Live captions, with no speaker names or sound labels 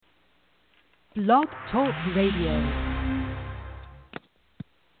Blog Talk Radio.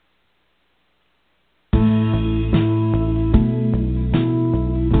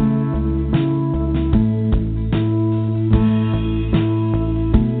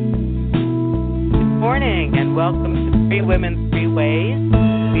 Welcome to Three Women, Three Ways.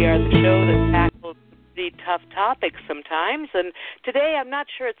 We are the show that tackles the tough topics sometimes, and today I'm not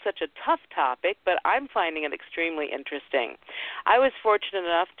sure it's such a tough topic, but I'm finding it extremely interesting. I was fortunate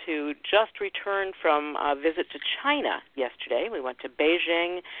enough to just return from a visit to China yesterday. We went to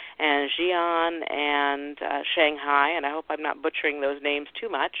Beijing and Xi'an and Shanghai, and I hope I'm not butchering those names too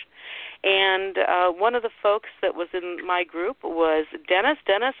much. And one of the folks that was in my group was Dennis.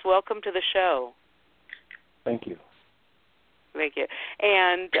 Dennis, welcome to the show. Thank you. Thank you.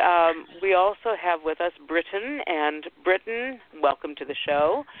 And we also have with us Britton. And Britton, welcome to the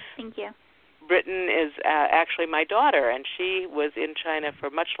show. Thank you. Britton is actually my daughter, and she was in China for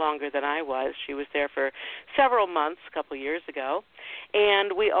much longer than I was. She was there for several months a couple years ago.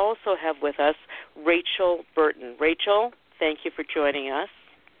 And we also have with us Rachel Burton. Rachel, thank you for joining us.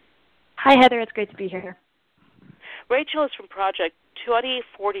 Hi, Heather. It's great to be here. Rachel is from Project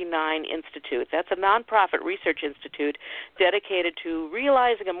 2049 Institute. That's a nonprofit research institute dedicated to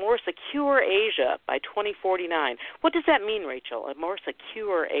realizing a more secure Asia by 2049. What does that mean, Rachel, a more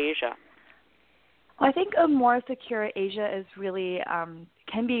secure Asia? Well, I think a more secure Asia is really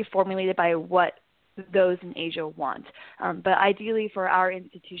can be formulated by what those in Asia want. But ideally for our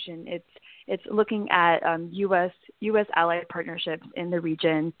institution, it's looking at U.S. allied partnerships in the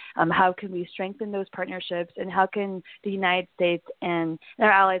region. How can we strengthen those partnerships, and how can the United States and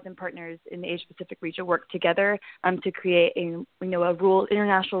our allies and partners in the Asia-Pacific region work together to create a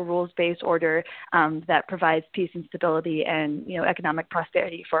international rules-based order that provides peace and stability and economic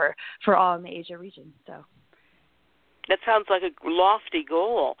prosperity for all in the Asia region. So that sounds like a lofty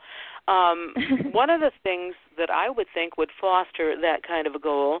goal. One of the things that I would think would foster that kind of a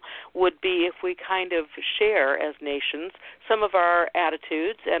goal would be if we kind of share as nations some of our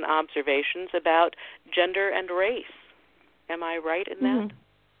attitudes and observations about gender and race. Am I right in that?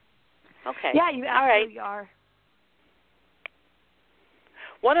 Mm-hmm. Okay. Yeah, you absolutely are.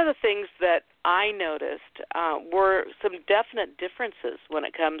 One of the things that I noticed were some definite differences when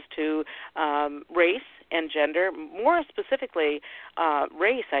it comes to race and gender, more specifically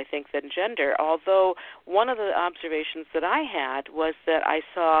race, I think, than gender, although one of the observations that I had was that I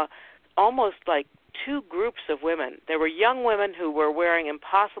saw almost like two groups of women. There were young women who were wearing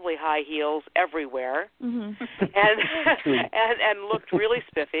impossibly high heels everywhere and looked really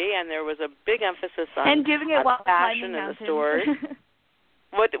spiffy, and there was a big emphasis on doing it while fashion in the stores.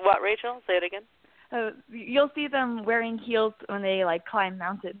 What, Rachel? Say it again. You'll see them wearing heels when they climb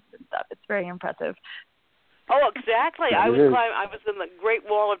mountains and stuff. It's very impressive. Oh, exactly. I was in the Great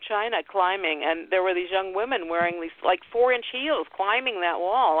Wall of China climbing, and there were these young women wearing these 4-inch heels climbing that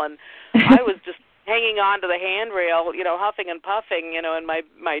wall, and I was just hanging on to the handrail, huffing and puffing, in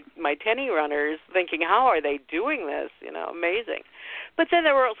my tenny runners, thinking, how are they doing this? Amazing. But then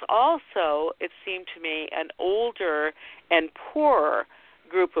there was also, it seemed to me, an older and poorer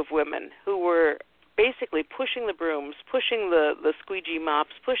group of women who were basically pushing the brooms, pushing the squeegee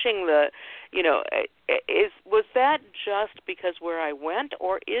mops, pushing was that just because where I went,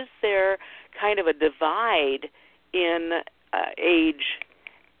 or is there kind of a divide in age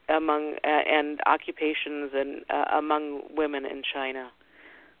among and occupations and among women in China?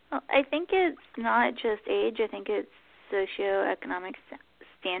 Well, I think it's not just age. I think it's socioeconomic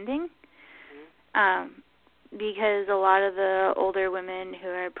standing. Mm-hmm. Because a lot of the older women who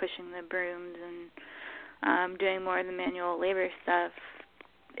are pushing the brooms and doing more of the manual labor stuff,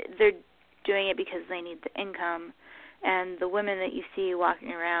 they're doing it because they need the income. And the women that you see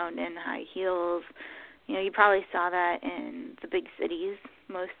walking around in high heels, you probably saw that in the big cities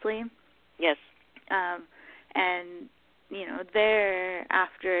mostly. Yes. And, they're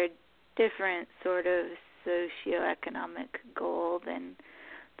after a different sort of socioeconomic goal than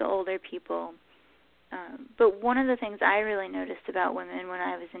the older people. But one of the things I really noticed about women when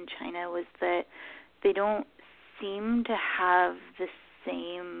I was in China was that they don't seem to have the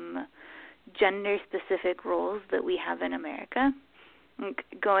same gender-specific roles that we have in America.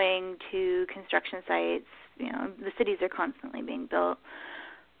 Going to construction sites, the cities are constantly being built.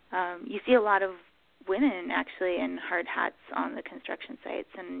 You see a lot of women actually in hard hats on the construction sites,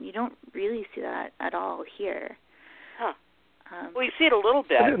 and you don't really see that at all here. Huh. Well, you see it a little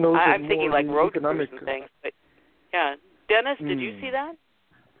bit. I'm thinking road crews and things. But yeah, Dennis, did you see that?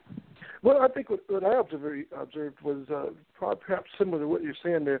 Well, I think what I observed was perhaps similar to what you're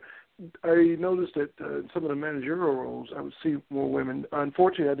saying there. I noticed that in some of the managerial roles, I would see more women.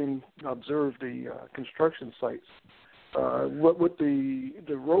 Unfortunately, I didn't observe the construction sites. What the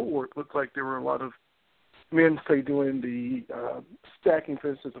road work looked like, there were a lot of men, say, doing the stacking,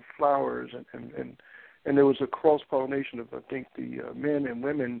 for instance, of flowers, and there was a cross-pollination of, I think, the men and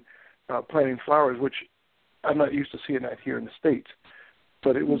women planting flowers, which I'm not used to seeing that here in the States.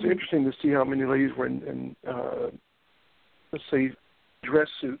 But it was interesting to see how many ladies were in let's say, dress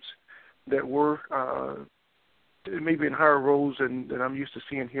suits that were maybe in higher roles than I'm used to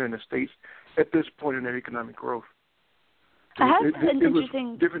seeing here in the States at this point in their economic growth. It was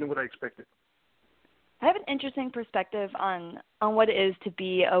different than what I expected. I have an interesting perspective on what it is to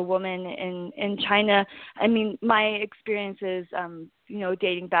be a woman in China. I mean, my experiences,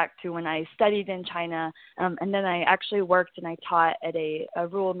 dating back to when I studied in China, and then I actually worked and I taught at a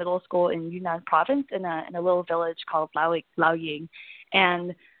rural middle school in Yunnan province in a little village called Laoying.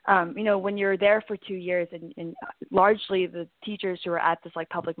 And when you're there for 2 years, and largely the teachers who are at this like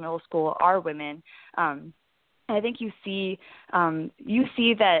public middle school are women, I think you see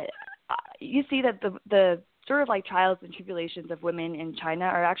that the sort of like trials and tribulations of women in China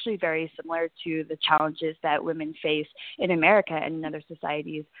are actually very similar to the challenges that women face in America and in other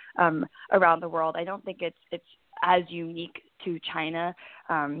societies around the world. I don't think it's as unique to China,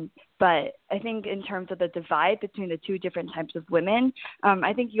 but I think in terms of the divide between the two different types of women,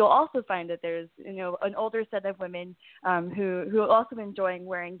 I think you'll also find that there's an older set of women who are also enjoying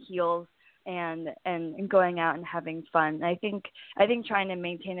wearing heels and going out and having fun. I think trying to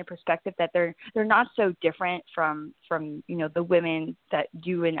maintain a perspective that they're not so different from the women that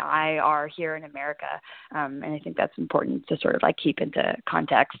you and I are here in America, and I think that's important to sort of like keep into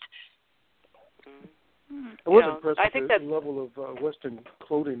context. I was impressed with the level of Western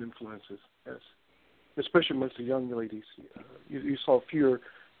clothing influences, yes, especially amongst the young ladies. You saw fewer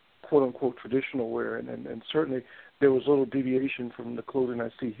quote-unquote traditional wear, and certainly there was little deviation from the clothing I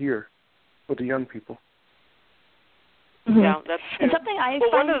see here with the young people. Mm-hmm. Yeah, that's true. And something I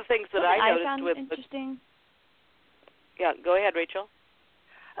one of the things that I noticed with interesting. Yeah, go ahead, Rachel.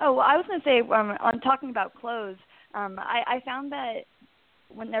 Oh, well, I was going to say, on talking about clothes, I found that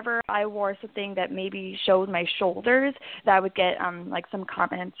whenever I wore something that maybe showed my shoulders, that I would get like some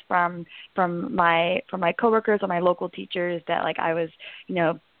comments from my coworkers or my local teachers that like I was,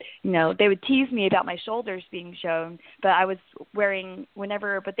 they would tease me about my shoulders being shown, but I was wearing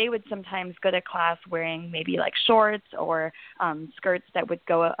but they would sometimes go to class wearing maybe like shorts or skirts that would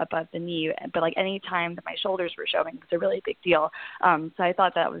go above the knee, but like any time that my shoulders were showing, it was a really big deal. So I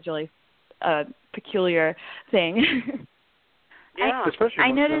thought that was really a peculiar thing. Yeah, especially I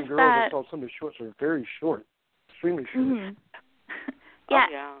amongst young girls, that... I saw some of the shorts are very short, extremely short. Mm-hmm. Yeah. Oh,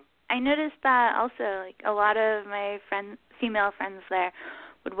 yeah. I noticed that also. Like a lot of my female friends there,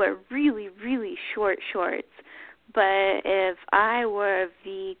 would wear really, really short shorts. But if I wore a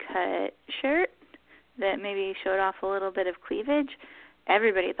V-cut shirt that maybe showed off a little bit of cleavage,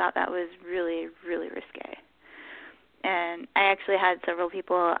 everybody thought that was really, really risque. And I actually had several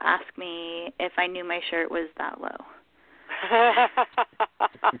people ask me if I knew my shirt was that low.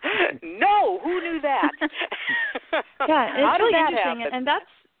 No, who knew that? Yeah, it's really interesting, happen? and that's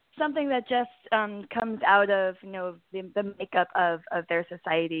something that just comes out of the makeup of their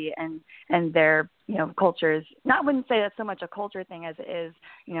society and their cultures. I wouldn't say that's so much a culture thing as it is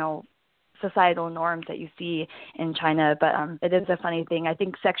societal norms that you see in China, but it is a funny thing. I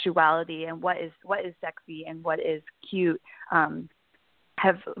think sexuality and what is sexy and what is cute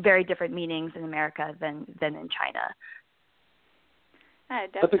have very different meanings in America than in China. I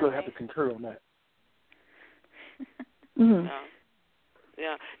think I'll have to concur on that. Mm-hmm.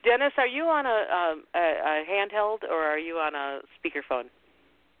 Yeah. Dennis, are you on a handheld or are you on a speakerphone?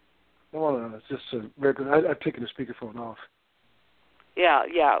 No, it's just a regular. I've taken the speakerphone off. Yeah,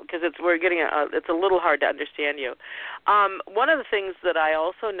 because it's a little hard to understand you. One of the things that I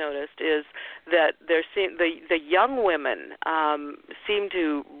also noticed is that the young women seem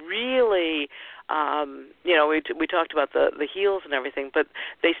to really, we talked about the heels and everything, but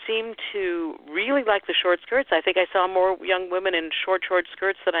they seem to really like the short skirts. I think I saw more young women in short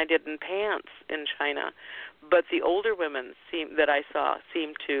skirts than I did in pants in China. But the older women that I saw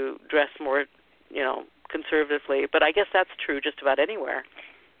seem to dress more, conservatively, but I guess that's true just about anywhere.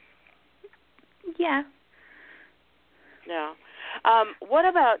 Yeah. Yeah. What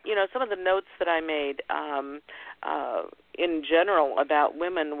about, some of the notes that I made in general about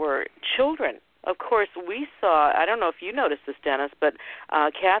women were children. Of course, we saw, I don't know if you noticed this, Dennis, but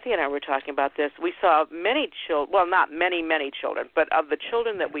Kathy and I were talking about this. We saw many children, well, not many children, but of the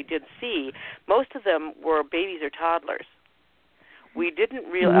children that we did see, most of them were babies or toddlers, we didn't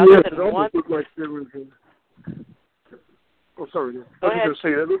really, Yes, other it than almost one. looked like there was oh, sorry. Go I was ahead. going to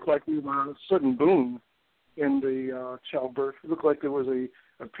say, it looked like we were a sudden boom in the childbirth. It looked like there was a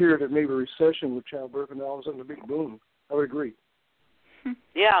period of maybe recession with childbirth, and now all of a sudden a big boom. I would agree.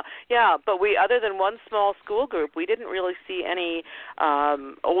 Yeah, but we, other than one small school group, we didn't really see any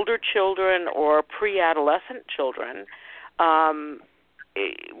older children or pre-adolescent children.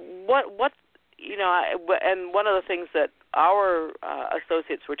 What you know, and one of the things that our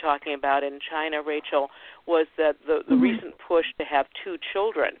associates were talking about in China, Rachel, was that the recent push to have 2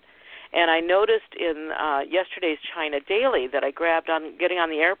 children. And I noticed in yesterday's China Daily that I grabbed on getting on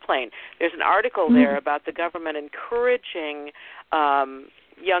the airplane. There's an article there about the government encouraging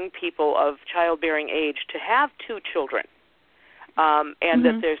young people of childbearing age to have 2 children, and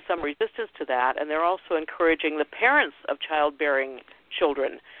that there's some resistance to that. And they're also encouraging the parents of childbearing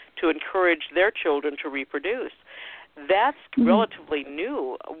children to encourage their children to reproduce. That's relatively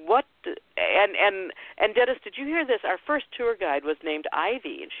new. And Dennis, did you hear this? Our first tour guide was named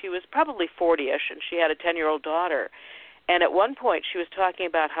Ivy, and she was probably 40-ish, and she had a 10-year-old daughter. And at one point, she was talking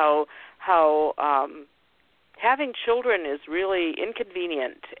about how having children is really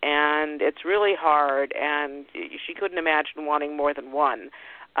inconvenient, and it's really hard, and she couldn't imagine wanting more than one.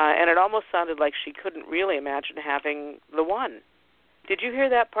 And it almost sounded like she couldn't really imagine having the one. Did you hear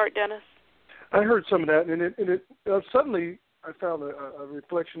that part, Dennis? I heard some of that, and it suddenly I found a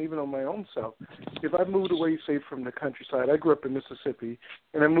reflection even on my own self. If I moved away, say, from the countryside, I grew up in Mississippi,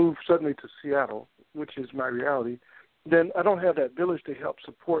 and I moved suddenly to Seattle, which is my reality, then I don't have that village to help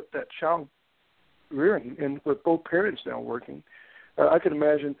support that child rearing, and with both parents now working, I can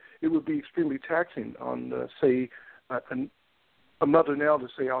imagine it would be extremely taxing on, say, a mother now to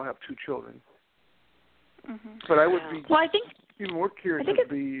say, I'll have 2 children. But I would be even more curious of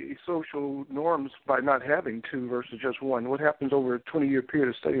the social norms by not having 2 versus just 1. What happens over a 20-year period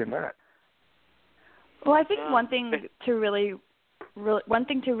of studying that? Well, I think one thing to really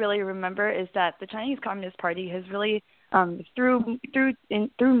remember is that the Chinese Communist Party has really through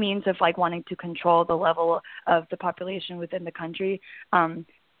means of like wanting to control the level of the population within the country.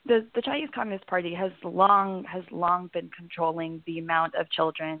 The Chinese Communist Party has long been controlling the amount of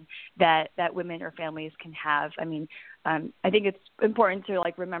children that women or families can have. I mean, I think it's important to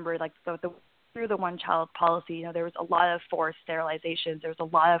like remember like through the one-child policy, you know, there was a lot of forced sterilizations, there was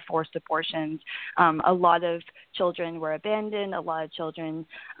a lot of forced abortions, a lot of children were abandoned, a lot of children,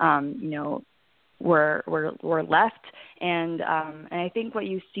 were left, and I think what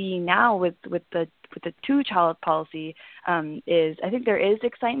you see now with the 2-child policy is I think there is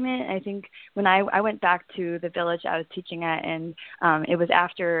excitement. I think when I went back to the village I was teaching at, and it was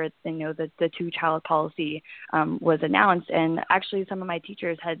after the 2-child policy was announced, and actually some of my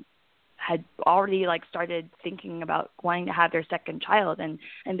teachers had already like started thinking about wanting to have their second child, and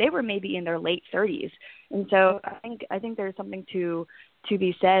they were maybe in their late 30s. And so I think there's something to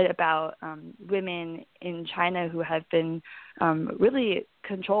be said about women in China who have been really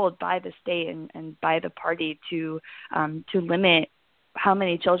controlled by the state and by the party to limit how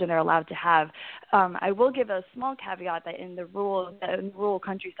many children they're allowed to have. I will give a small caveat that in the rural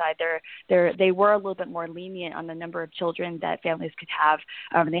countryside, they were a little bit more lenient on the number of children that families could have.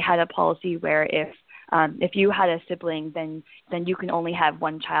 They had a policy where if you had a sibling, then you can only have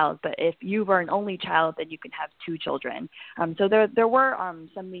 1 child. But if you were an only child, then you can have 2 children. So there were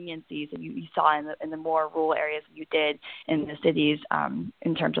some leniencies that you saw in the more rural areas than you did in the cities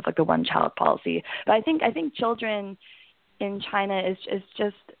in terms of like the 1-child policy. But I think children in China is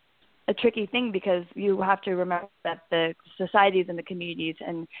just a tricky thing, because you have to remember that the societies and the communities,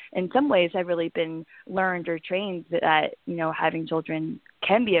 and in some ways have really been learned or trained that, you know, having children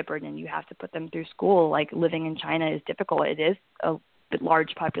can be a burden. You have to put them through school. Like living in China is difficult. It is a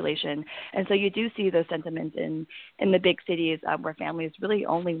large population. And so you do see those sentiments in the big cities where families really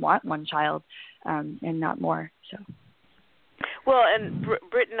only want 1 child and not more. So. Well, and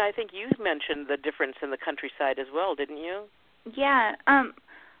Britton, I think you mentioned the difference in the countryside as well, didn't you? Yeah.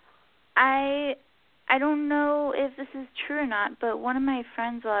 I don't know if this is true or not, but one of my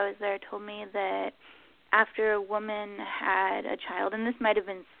friends while I was there told me that after a woman had a child, and this might have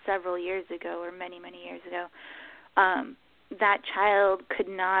been several years ago or many, many years ago, that child could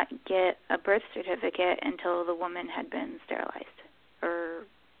not get a birth certificate until the woman had been sterilized. Or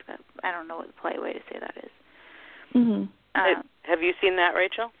I don't know what the polite way to say that is. Mm-hmm. Have you seen that,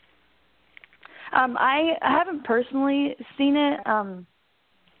 Rachel? I haven't personally seen it,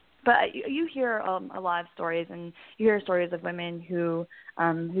 but you hear a lot of stories, and you hear stories of women who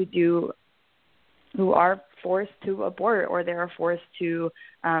are forced to abort, or they are forced to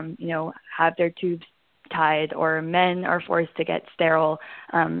have their tubes tied, or men are forced to get sterile.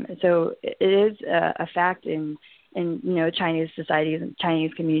 So it is a fact in Chinese societies and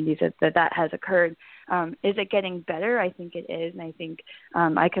Chinese communities that has occurred. Is it getting better? I think it is, and I think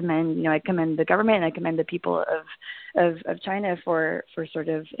I commend the government, and I commend the people of China for sort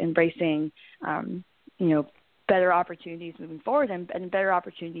of embracing better opportunities moving forward and better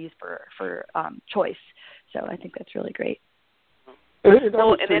opportunities for choice. So I think that's really great.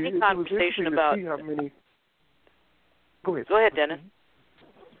 Well, in any conversation about Go ahead. Go ahead, Dennis.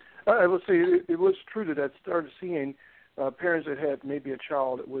 I would say it was true that I started seeing parents that had maybe a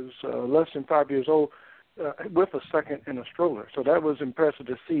child that was less than 5 years old with a second in a stroller. So that was impressive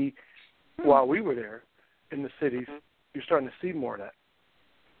to see while we were there in the cities. Mm-hmm. You're starting to see more of that.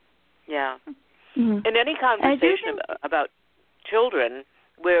 Yeah. Mm-hmm. In any conversation about children,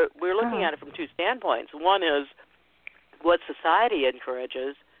 we're looking at it from two standpoints. One is what society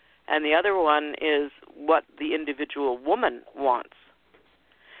encourages, and the other one is what the individual woman wants.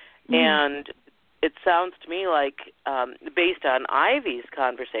 And it sounds to me like, based on Ivy's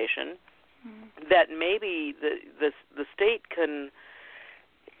conversation, that maybe the state can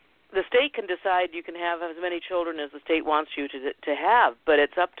decide you can have as many children as the state wants you to have, but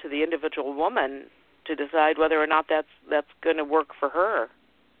it's up to the individual woman to decide whether or not that's going to work for her.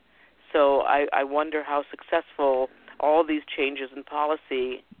 So I wonder how successful all these changes in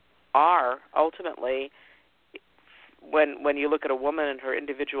policy are ultimately when you look at a woman and her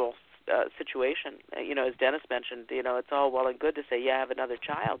individual situation. As Dennis mentioned, it's all well and good to say, yeah, have another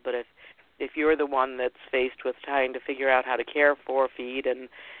child, but if you're the one that's faced with trying to figure out how to care for, feed, and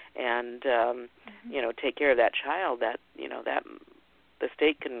take care of that child, that the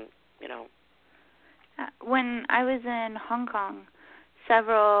state can, When I was in Hong Kong,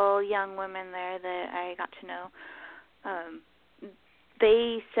 several young women there that I got to know,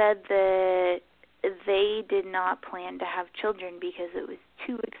 they said that they did not plan to have children because it was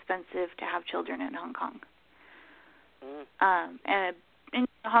too expensive to have children in Hong Kong. And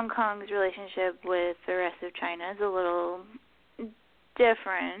Hong Kong's relationship with the rest of China is a little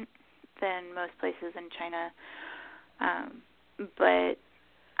different than most places in China. But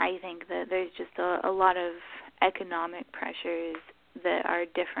I think that there's just a lot of economic pressures that are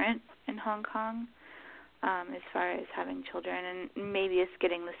different in Hong Kong as far as having children, and maybe it's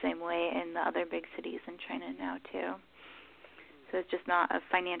getting the same way in the other big cities in China now too. So it's just not a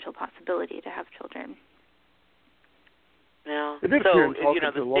financial possibility to have children. Yeah. So the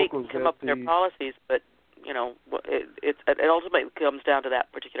state can come up with their policies, but it ultimately comes down to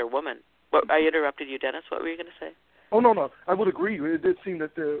that particular woman. I interrupted you, Dennis. What were you going to say? Oh no, I would agree. It did seem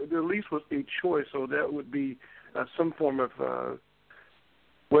that there at least was a choice, so that would be some form of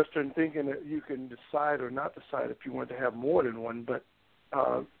Western thinking that you can decide or not decide if you want to have more than one. But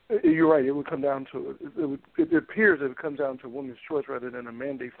you're right. It would come down to it appears that it comes down to a woman's choice rather than a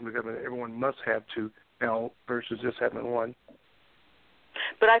mandate from the government that everyone must have two now versus just having one.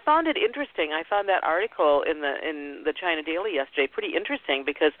 But I found it interesting. I found that article in the China Daily yesterday pretty interesting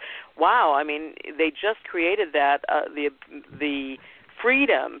because, wow, I mean, they just created that the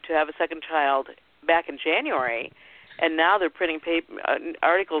freedom to have a second child back in January, and now they're printing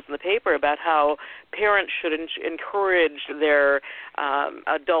articles in the paper about how parents should encourage their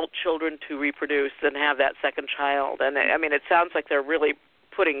adult children to reproduce and have that second child. And I mean, it sounds like they're really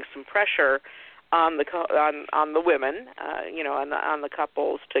putting some pressure on the women, on the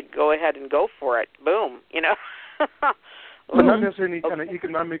couples to go ahead and go for it. Boom, But not necessarily any kind of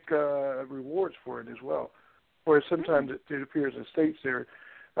economic rewards for it as well. Whereas sometimes it appears in states there,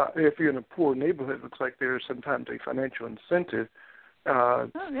 if you're in a poor neighborhood, it looks like there's sometimes a financial incentive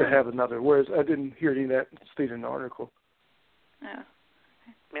to have another. Whereas I didn't hear any of that stated in the article. Yeah.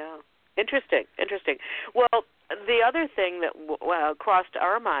 Yeah. Interesting. Well, the other thing that crossed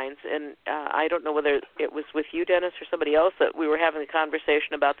our minds, and I don't know whether it was with you, Dennis, or somebody else, that we were having a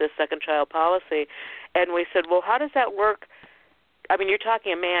conversation about this second child policy, and we said, well, how does that work? I mean, you're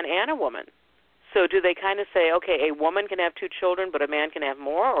talking a man and a woman. So do they kind of say, okay, a woman can have two children, but a man can have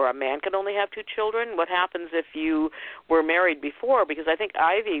more, or a man can only have two children? What happens if you were married before? Because I think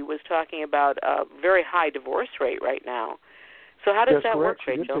Ivy was talking about a very high divorce rate right now. So how does that work,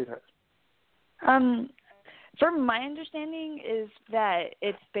 Rachel? From my understanding is that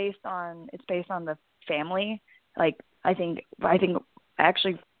it's based on the family. Like I think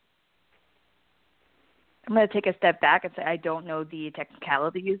actually I'm going to take a step back and say I don't know the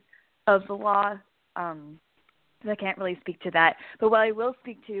technicalities of the law. I can't really speak to that. But what I will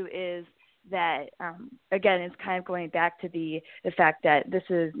speak to is that again, it's kind of going back to the fact that this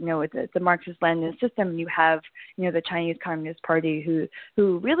is, it's a Marxist-Leninist system. You have, the Chinese Communist Party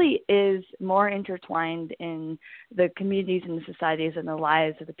who really is more intertwined in the communities and the societies and the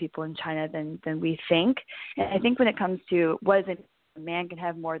lives of the people in China than we think. And I think when it comes to what is it, a man can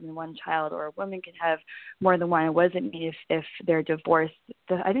have more than one child or a woman can have more than one, what does it mean if they're divorced?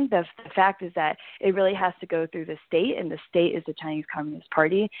 I think the fact is that it really has to go through the state, and the state is the Chinese Communist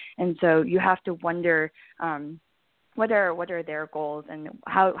Party. And so you have to wonder what are their goals, and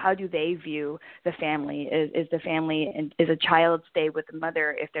how do they view the family? Is the family, and is a child stay with the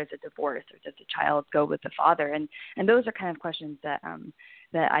mother if there's a divorce, or does the child go with the father? And those are kind of questions that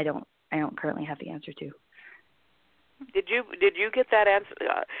I don't currently have the answer to. Did you get that answer?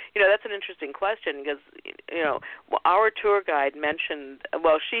 That's an interesting question because our tour guide mentioned.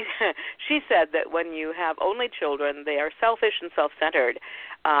 Well, she said that when you have only children, they are selfish and self-centered,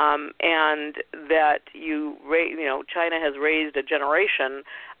 and that China has raised a generation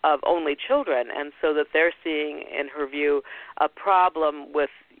of only children, and so that they're seeing, in her view, a problem with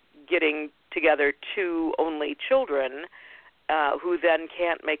getting together two only children. Who then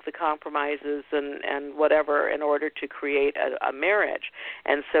can't make the compromises and whatever in order to create a marriage.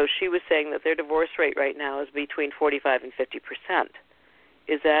 And so she was saying that their divorce rate right now is between 45 and 50%.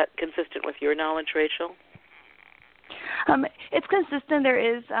 Is that consistent with your knowledge, Rachel? It's consistent.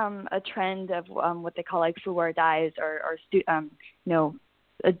 There is a trend of what they call like fuer dies or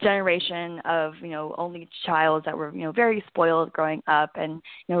a generation of, only child that were, very spoiled growing up and,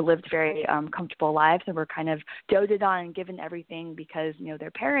 lived very comfortable lives and were kind of doted on and given everything because,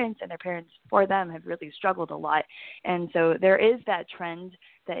 their parents and their parents for them have really struggled a lot. And so there is that trend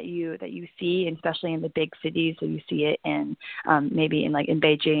that you see, especially in the big cities. So you see it in maybe in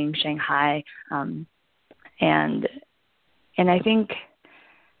Beijing, Shanghai, and I think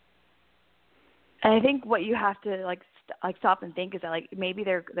what you have to stop and think is that maybe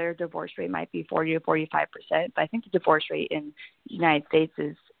their divorce rate might be 40 to 45%, but I think the divorce rate in the United States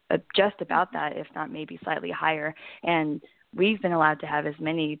is just about that, if not maybe slightly higher. And we've been allowed to have as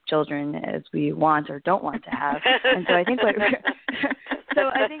many children as we want or don't want to have. And so I think what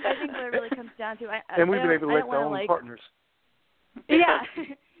I think what it really comes down to, and we've been able to elect our own partners. Yeah,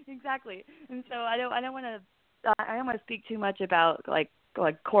 exactly. And so I don't want to speak too much about like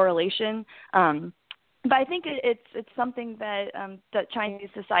correlation. But I think it's something that Chinese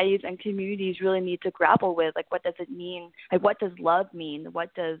societies and communities really need to grapple with. Like, what does it mean? Like, what does love mean?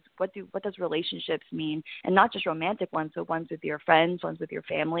 What does relationships mean? And not just romantic ones, but ones with your friends, ones with your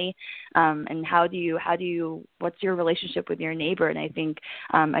family. And how do you what's your relationship with your neighbor? And I think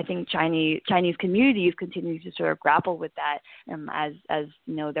Chinese communities continue to sort of grapple with that as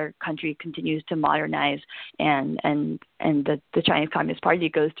their country continues to modernize and the Chinese Communist Party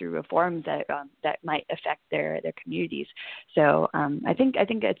goes through reforms that might affect their communities. So I think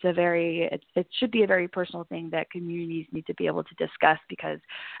it should be a very personal thing that communities need to be able to discuss, because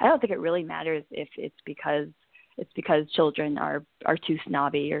I don't think it really matters if it's because children are too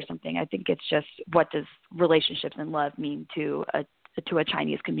snobby or something. I think it's just, what does relationships and love mean to a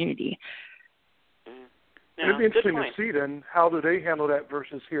Chinese community? Yeah, it'd be interesting to see then how do they handle that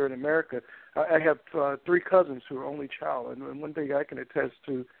versus here in America. I have 3 cousins who are only child, and one thing I can attest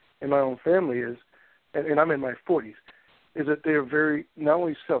to in my own family is, and I'm in my 40s, is that they're very not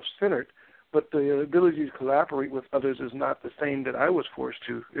only self-centered, but the ability to collaborate with others is not the same that I was forced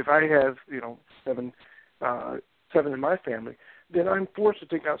to. If I have 7 in my family, then I'm forced to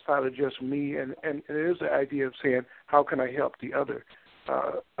think outside of just me, and it is the idea of saying, how can I help the other?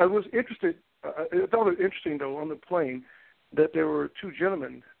 I was interested. I thought it interesting, though, on the plane that there were 2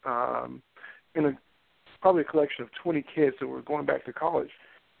 gentlemen in probably a collection of 20 kids that were going back to college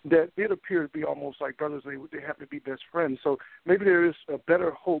that did appear to be almost like brothers. They happen to be best friends. So maybe there is a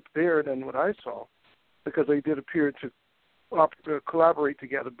better hope there than what I saw, because they did appear to collaborate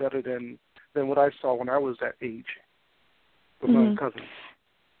together better than what I saw when I was that age with my cousins.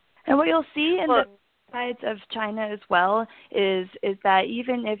 And what you'll see in the sides of China as well is that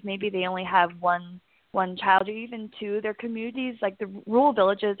even if maybe they only have one child or even 2, their communities, like the rural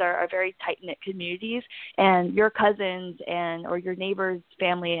villages are very tight-knit communities, and your cousins or your neighbor's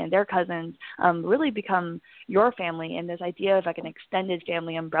family and their cousins really become your family. And this idea of like an extended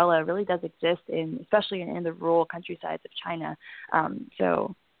family umbrella really does exist especially in the rural countrysides of China.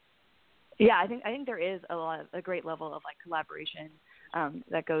 So yeah, I think there is a great level of like collaboration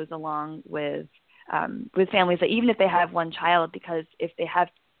that goes along with families, that even if they have one child, because if they have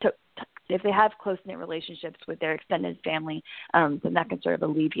close-knit relationships with their extended family, then that can sort of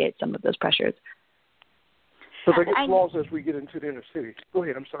alleviate some of those pressures. So there get flaws as we get into the inner city. Go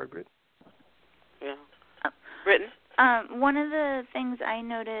ahead. I'm sorry, Britt. Britain? One of the things I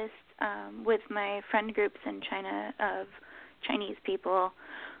noticed with my friend groups in China of Chinese people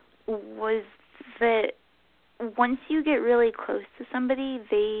was that once you get really close to somebody,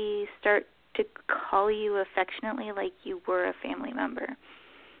 they start to call you affectionately like you were a family member.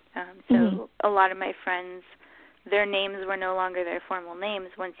 So a lot of my friends, their names were no longer their formal names.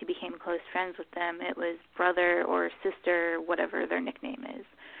 Once you became close friends with them, it was brother or sister, whatever their nickname is.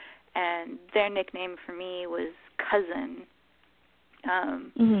 And their nickname for me was cousin,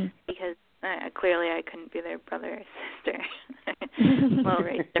 because clearly I couldn't be their brother or sister. Little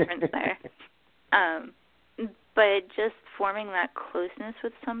race difference there. But just forming that closeness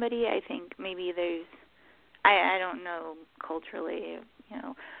with somebody, I think maybe there's, I don't know culturally,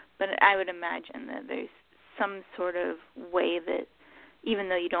 but I would imagine that there's some sort of way that even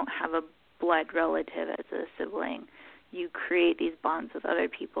though you don't have a blood relative as a sibling, you create these bonds with other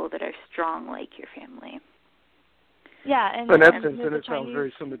people that are strong like your family. Yeah, and in that sense, then it sounds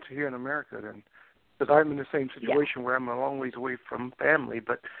very similar to here in America then. Because I'm in the same situation where I'm a long ways away from family,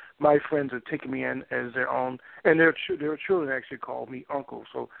 but my friends are taking me in as their own, and their children actually call me uncle.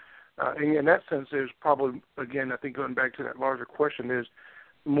 So in that sense, there's probably, again, I think going back to that larger question, there's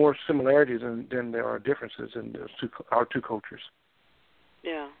more similarities than there are differences in our two cultures.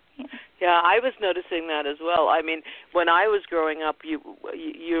 Yeah, I was noticing that as well. I mean, when I was growing up,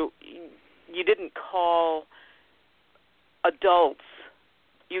 you didn't call adults.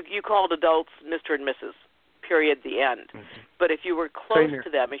 You called adults Mr. and Mrs. Period. The end. Mm-hmm. But if you were close to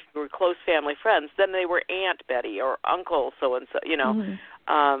them, if you were close family friends, then they were Aunt Betty or Uncle so and so.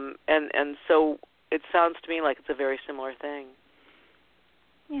 And so it sounds to me like it's a very similar thing.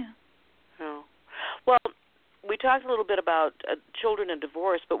 Yeah. Oh. Well, we talked a little bit about children and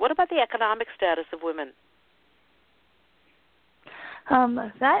divorce, but what about the economic status of women?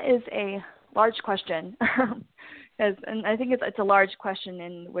 That is a large question. And I think it's a large question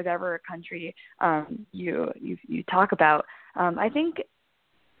in whatever country you talk about. I think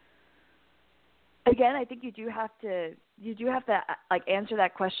you do have to like answer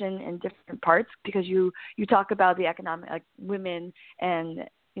that question in different parts, because you talk about the economic, like women and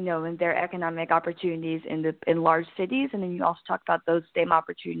and their economic opportunities in large cities, and then you also talk about those same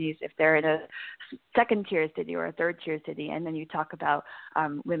opportunities if they're in a second-tier city or a third-tier city, and then you talk about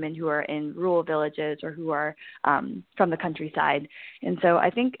women who are in rural villages or who are from the countryside. And so I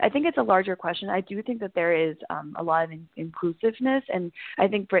think it's a larger question. I do think that there is a lot of inclusiveness, and I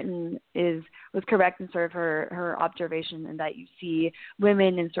think Britain was correct in sort of her observation in that you see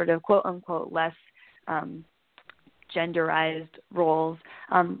women in sort of quote-unquote less genderized roles.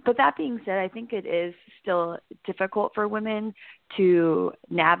 But that being said, I think it is still difficult for women to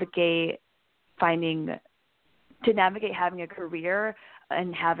navigate having a career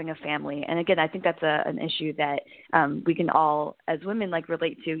and having a family. And again, I think that's an issue that we can all, as women,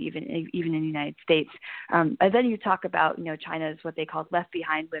 relate to, even in the United States. And then you talk about, China's what they call left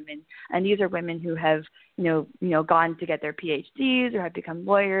behind women, and these are women who have, gone to get their PhDs or have become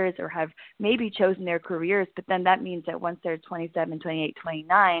lawyers or have maybe chosen their careers, but then that means that once they're 27, 28,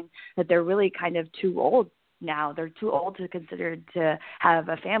 29, that they're really kind of too old now. They're too old to consider to have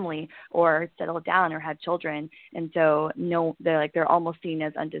a family or settle down or have children, and so they're almost seen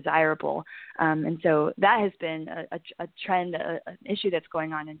as undesirable. And so that has been a trend, an issue that's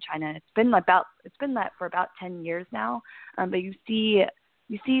going on in China. It's been that for about 10 years now. But you see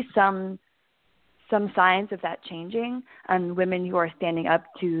some signs of that changing, and women who are standing up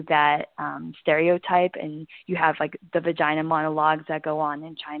to that stereotype, and you have the vagina monologues that go on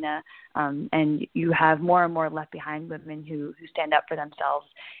in China, and you have more and more left behind women who stand up for themselves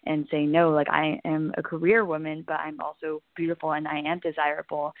and say, no, I am a career woman, but I'm also beautiful and I am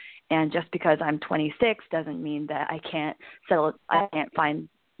desirable, and just because I'm 26 doesn't mean that I can't find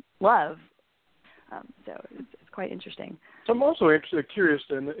love. So it's quite interesting. So I'm also curious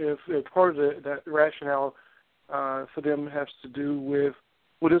then if part of that rationale for them has to do with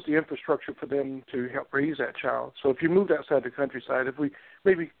what is the infrastructure for them to help raise that child. So if you moved outside the countryside, if we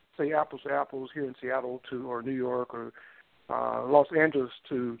maybe say apples to apples here in Seattle or New York or Los Angeles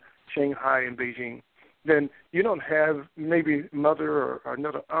to Shanghai and Beijing, then you don't have maybe mother or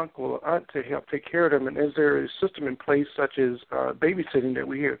another uncle or aunt to help take care of them. And is there a system in place such as babysitting that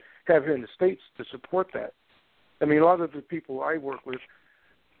we have here in the States to support that? I mean, a lot of the people I work with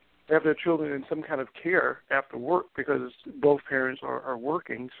have their children in some kind of care after work because both parents are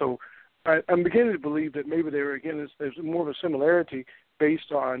working. So I'm beginning to believe that maybe there's more of a similarity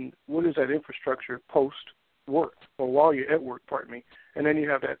based on what is that infrastructure post-work or while you're at work, and then you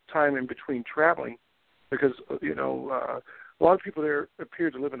have that time in between traveling because, a lot of people there appear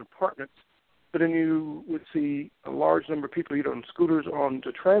to live in apartments but then you would see a large number of people either on scooters or on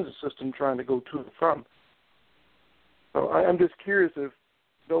the transit system trying to go to and from. So I'm just curious if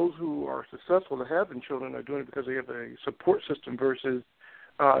those who are successful to having children are doing it because they have a support system versus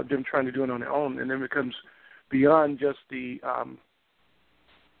them trying to do it on their own, and then it becomes beyond just the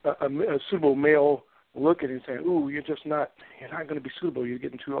a suitable male look at it and saying, "Ooh, you're not going to be suitable. You're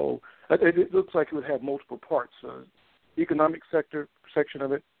getting too old." It looks like it would have multiple parts: economic section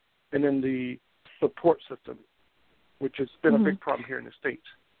of it, and then the support system, which has been a big problem here in the States.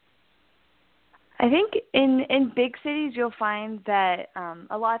 I think in big cities you'll find that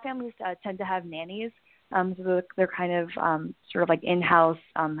a lot of families tend to have nannies. So they're kind of sort of like in-house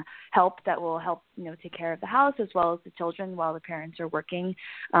help that will help, take care of the house as well as the children while the parents are working.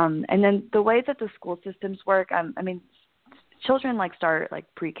 And then the ways that the school systems work, children start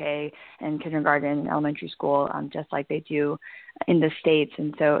pre-K and kindergarten and elementary school just like they do in the States.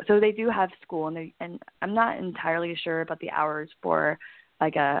 And so they do have school, and I'm not entirely sure about the hours for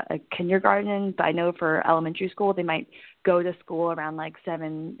a kindergarten, but I know for elementary school they might go to school around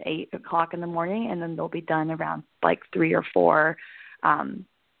 7, 8 o'clock in the morning, and then they'll be done around 3 or 4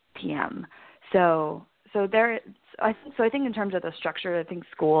 p.m. So I think in terms of the structure, I think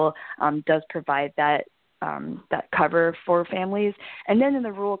school does provide that cover for families. And then in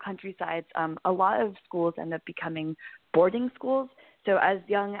the rural countrysides, a lot of schools end up becoming boarding schools. So as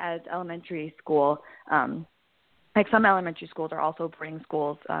young as elementary school, some elementary schools are also boarding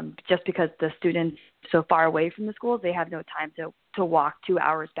schools just because the students so far away from the schools, they have no time to walk 2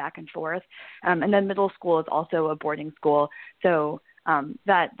 hours back and forth. And then middle school is also a boarding school. So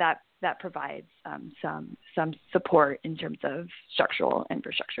that provides some support in terms of structural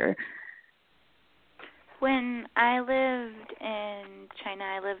infrastructure. When I lived in China,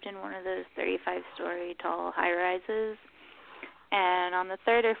 I lived in one of those 35-story tall high-rises, and on the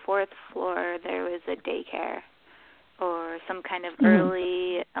 3rd or 4th floor there was a daycare or some kind of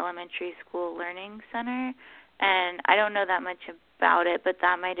early elementary school learning center. And I don't know that much about it, but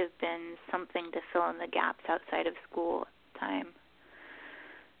that might have been something to fill in the gaps outside of school time.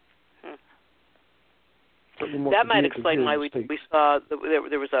 That might explain why we saw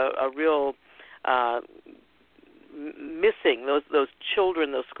there was a real missing. Those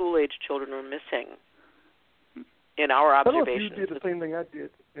children, those school-age children were missing in our observations. I don't know if you did the same thing I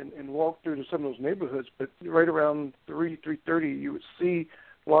did and walked through to some of those neighborhoods, but right around 3:30, you would see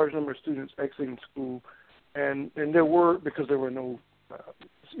a large number of students exiting school, and there were, because there were no,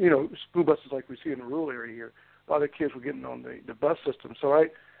 school buses like we see in the rural area here, a lot of kids were getting on the bus system. So I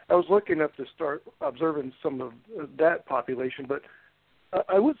was lucky enough to start observing some of that population, but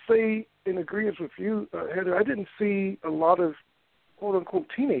I would say, in agreement with you, Heather, I didn't see a lot of quote-unquote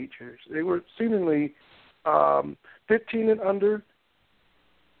teenagers. They were seemingly 15 and under,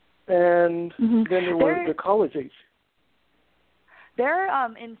 and then there were the college age. They're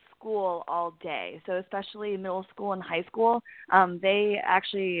in school all day, so especially middle school and high school. They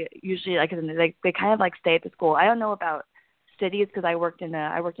actually usually they kind of stay at the school. I don't know about cities because I worked in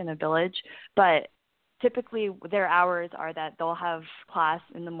a village, but typically their hours are that they'll have class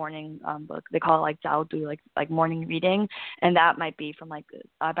in the morning. They call it jiaodu, like morning reading, and that might be from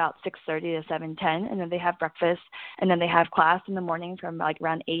about 6:30 to 7:10, and then they have breakfast, and then they have class in the morning from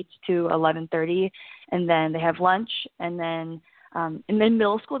around 8 to 11:30, and then they have lunch, and then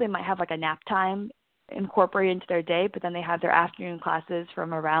middle school they might have a nap time incorporated into their day, but then they have their afternoon classes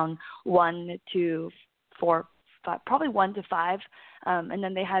from around 1 to 4. Probably 1 to 5, and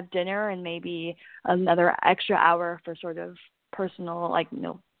then they have dinner and maybe another extra hour for sort of personal,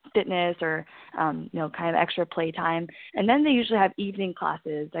 fitness or, kind of extra playtime. And then they usually have evening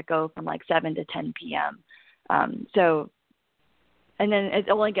classes that go from 7 to 10 p.m. And then it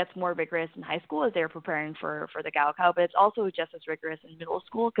only gets more rigorous in high school as they're preparing for the Gaokao, but it's also just as rigorous in middle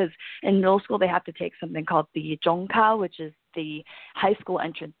school because in middle school they have to take something called the Zhongkao, which is the high school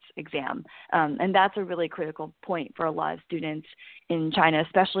entrance exam. And that's a really critical point for a lot of students in China,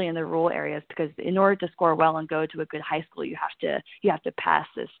 especially in the rural areas, because in order to score well and go to a good high school, you have to pass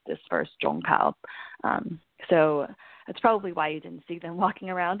this first Zhongkao. So that's probably why you didn't see them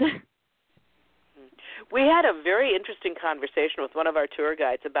walking around. We had a very interesting conversation with one of our tour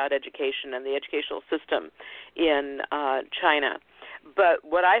guides about education and the educational system in China. But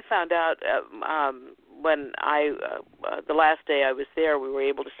what I found out when the last day I was there, we were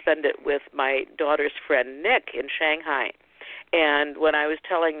able to spend it with my daughter's friend Nick in Shanghai. And when I was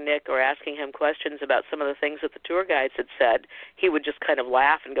telling Nick or asking him questions about some of the things that the tour guides had said, he would just kind of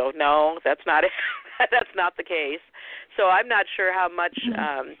laugh and go, "No, that's not it. That's not the case." So I'm not sure how much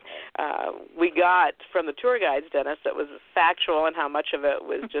we got from the tour guides, Dennis, that was factual, and how much of it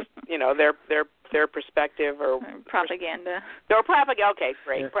was just their perspective or propaganda. Or propaganda. Okay,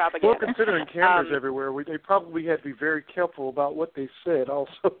 great, propaganda. Well, considering cameras everywhere, they probably had to be very careful about what they said.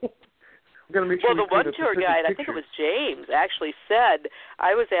 Also. Make sure the one tour guide, I think it was James, actually said,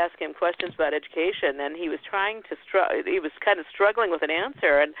 I was asking him questions about education, and he was he was kind of struggling with an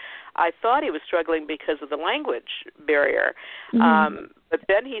answer, and I thought he was struggling because of the language barrier. Mm-hmm. But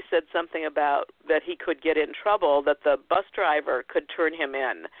then he said something about that he could get in trouble, that the bus driver could turn him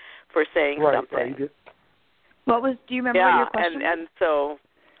in for saying something. Right. Do you remember what your question was? And so,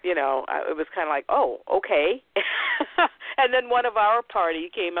 it was kind of like, oh, okay. And then one of our party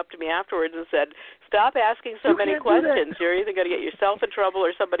came up to me afterwards and said, stop asking so many questions. You're either going to get yourself in trouble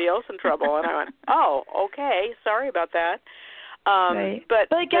or somebody else in trouble. And I went, oh, okay. Sorry about that. Right. But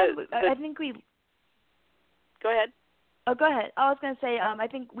again, I think we... Go ahead. Oh, go ahead. I was going to say, I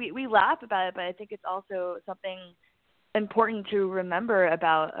think we laugh about it, but I think it's also something important to remember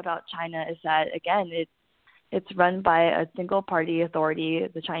about China is that, again, it's run by a single party authority,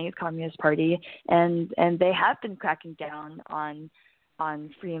 the Chinese Communist Party, and they have been cracking down on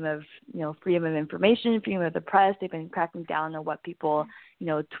freedom of information, freedom of the press. They've been cracking down on what people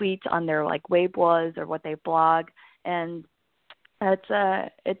tweet on their Weibo's or what they blog, and it's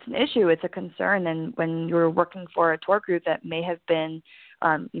an issue. It's a concern. And when you're working for a tour group that may have been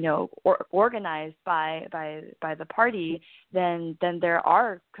organized by the party, then there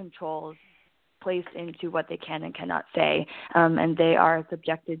are controls placed into what they can and cannot say, and they are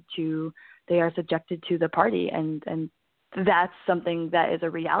subjected to the party, and that's something that is a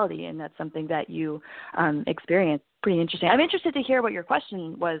reality, and that's something that you experience. Pretty interesting. I'm interested to hear what your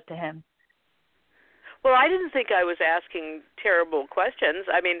question was to him. Well, I didn't think I was asking terrible questions.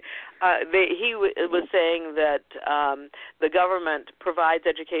 I mean, he was saying that the government provides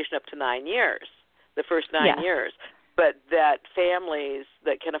education up to 9 years, the first 9 years. But that families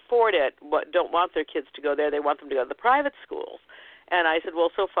that can afford it don't want their kids to go there. They want them to go to the private schools. And I said,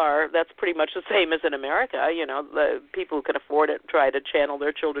 well, so far that's pretty much the same as in America. The people who can afford it try to channel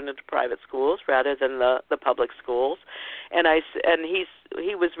their children into private schools rather than the public schools. And he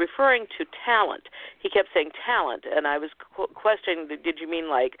was referring to talent. He kept saying talent, and I was questioning, did you mean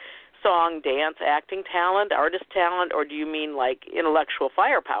like song, dance, acting talent, artist talent, or do you mean like intellectual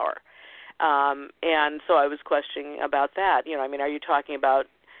firepower? And so I was questioning about that. Are you talking about,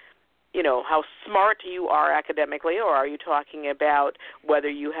 how smart you are academically, or are you talking about whether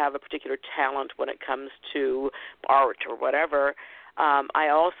you have a particular talent when it comes to art or whatever? I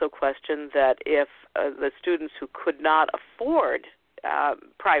also questioned that if the students who could not afford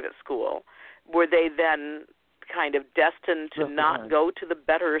private school, were they then kind of destined to not go to the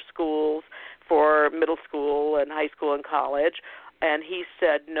better schools for middle school and high school and college? And he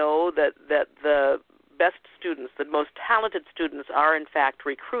said no, that the best students, the most talented students are in fact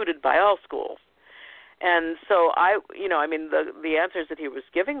recruited by all schools. And so the answers that he was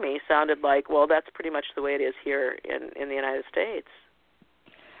giving me sounded like, well, that's pretty much the way it is here in the United States.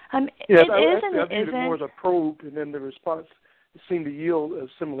 I viewed it more as a probe, and then the response seemed to yield a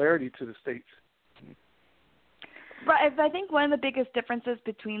similarity to the States. Right. I think one of the biggest differences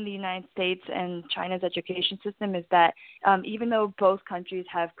between the United States and China's education system is that even though both countries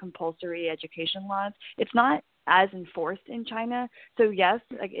have compulsory education laws, it's not as enforced in China. So yes,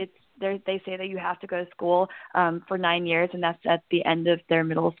 they say that you have to go to school for 9 years, and that's at the end of their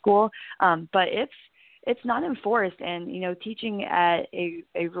middle school. But it's not enforced, and teaching at a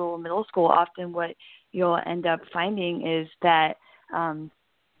rural middle school, often what you'll end up finding is that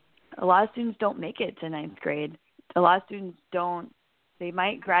a lot of students don't make it to ninth grade. A lot of students don't. They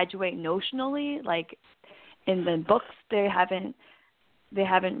might graduate notionally, like in the books they haven't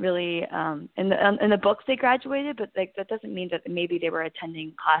really in the books they graduated, but that doesn't mean that maybe they were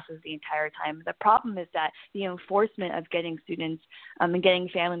attending classes the entire time. The problem is that the enforcement of getting students and getting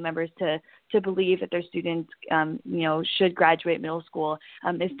family members to believe that their students should graduate middle school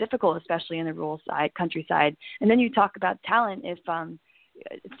is difficult, especially in the rural countryside. And then you talk about talent. If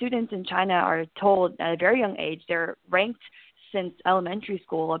students in China are told at a very young age, they're ranked since elementary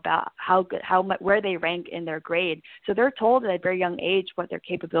school about where they rank in their grade. So they're told at a very young age what their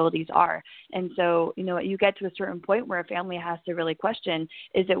capabilities are. And so, you get to a certain point where a family has to really question,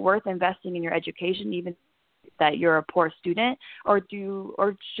 is it worth investing in your education even that you're a poor student, or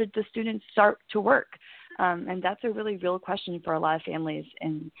should the students start to work? And that's a really real question for a lot of families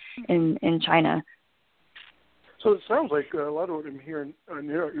in China. So it sounds like a lot of what I'm hearing on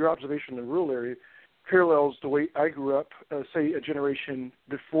your observation in the rural area parallels the way I grew up, say a generation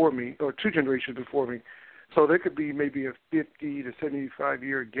before me, or two generations before me. So there could be maybe a 50 to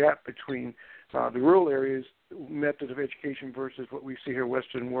 75-year gap between the rural areas' methods of education versus what we see here in the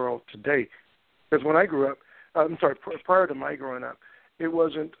Western world today. Because when I grew up, prior to my growing up, it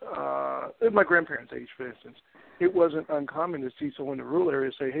wasn't, at my grandparents' age, for instance, it wasn't uncommon to see someone in the rural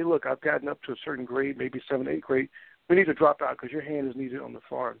area say, hey, look, I've gotten up to a certain grade, maybe 7th, 8th grade. We need to drop out because your hand is needed on the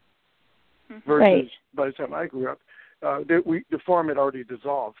farm. Versus by the time I grew up, the farm had already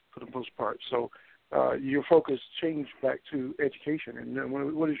dissolved for the most part. So your focus changed back to education. And then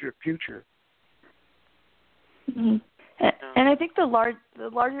what is your future? Mm-hmm. And I think the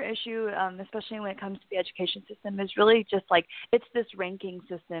larger issue, especially when it comes to the education system, is really just like it's this ranking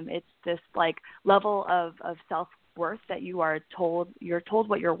system. It's this like level of self-worth that you're told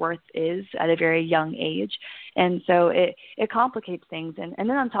what your worth is at a very young age. And so it complicates things. And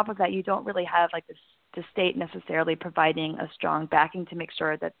then on top of that, you don't really have like the state necessarily providing a strong backing to make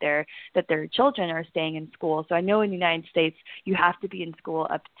sure that their children are staying in school. So I know in the United States you have to be in school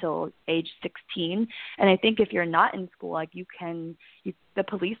up till age 16, and I think if you're not in school, like the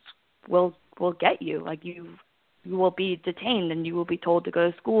police will get you. Like you will be detained and you will be told to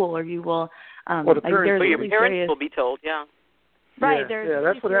go to school, or you will. Well, the parents, your parents will be told, yeah. Right. Yeah,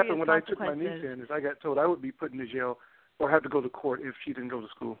 that's what happened when I took my niece in. Is I got told I would be put in jail or have to go to court if she didn't go to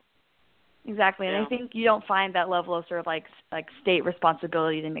school. Exactly, and I think you don't find that level of sort of like state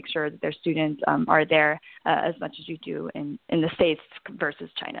responsibility to make sure that their students are there as much as you do in the States versus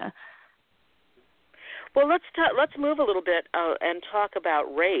China. Well, let's move a little bit and talk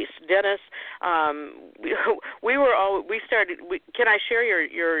about race, Dennis. We started. Can I share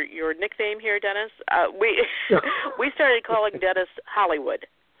your nickname here, Dennis? We started calling Dennis Hollywood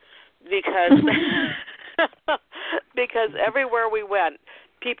because everywhere we went,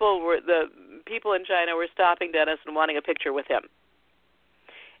 the people in China were stopping Dennis and wanting a picture with him.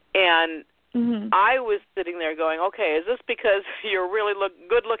 And I was sitting there going, okay, is this because you're a really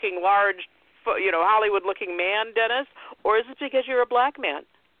good-looking, large, Hollywood-looking man, Dennis, or is this because you're a black man?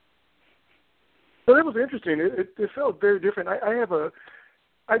 Well, it was interesting. It felt very different.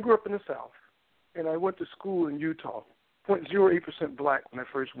 I grew up in the South, and I went to school in Utah, 0.08% black when I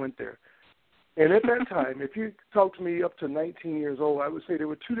first went there. And at that time, if you talked to me up to 19 years old, I would say there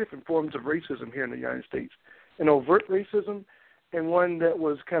were two different forms of racism here in the United States, an overt racism and one that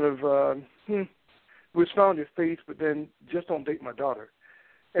was kind of, was found in your face, but then just don't date my daughter.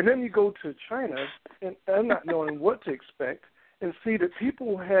 And then you go to China, and I'm not knowing what to expect, and see that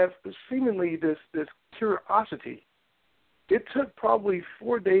people have seemingly this curiosity. It took probably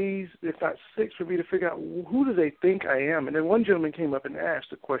 4 days, if not 6, for me to figure out who do they think I am. And then one gentleman came up and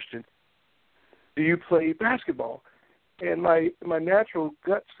asked the question, do you play basketball? And my natural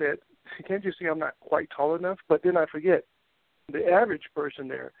gut said, can't you see I'm not quite tall enough? But then I forget, the average person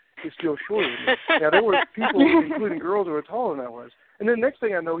there is still shorter than me. Now, there were people, including girls, who were taller than I was. And then next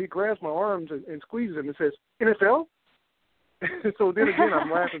thing I know, he grabs my arms and squeezes them and says, NFL? So then again,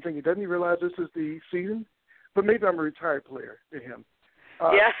 I'm laughing, thinking, doesn't he realize this is the season? But maybe I'm a retired player to him.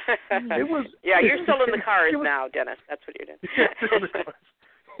 It was. Yeah, you're still in the cars now, Dennis. That's what you're doing. Still in the cars.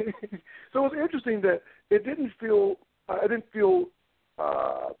 So it was interesting that it didn't feel. I didn't feel.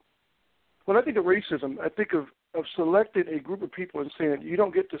 When I think of racism, I think of selecting a group of people and saying you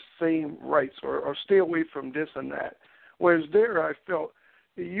don't get the same rights or stay away from this and that. Whereas there, I felt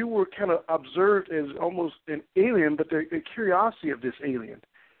you were kind of observed as almost an alien, but the curiosity of this alien.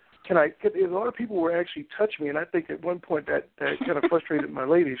 A lot of people were actually touching me, and I think at one point that kind of frustrated my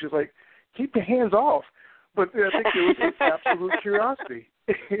lady. She's like, keep your hands off. But I think there was this absolute curiosity.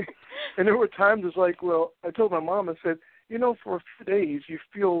 And there were times it's like, well, I told my mom, I said, for a few days you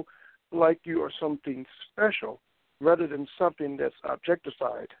feel like you are something special rather than something that's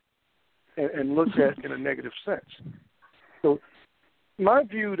objectified and looked at in a negative sense. So my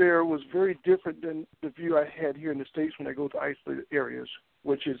view there was very different than the view I had here in the States when I go to isolated areas,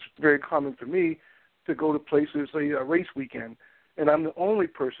 which is very common for me to go to places, say a race weekend, and I'm the only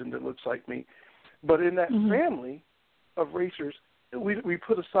person that looks like me. But in that family of racers, we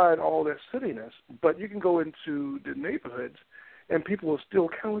put aside all that silliness, but you can go into the neighborhoods and people will still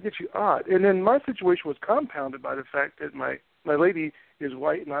kind of look at you odd. And then my situation was compounded by the fact that my lady is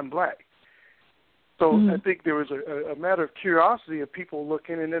white and I'm black. So I think there was a matter of curiosity of people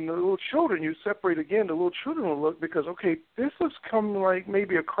looking, and then the little children, you separate again, the little children will look because, okay, this looks come like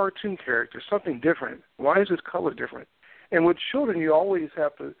maybe a cartoon character, something different. Why is this color different? And with children, you always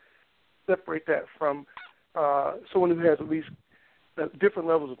have to separate that from someone who has at least different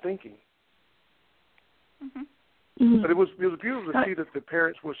levels of thinking. But it was beautiful to see that the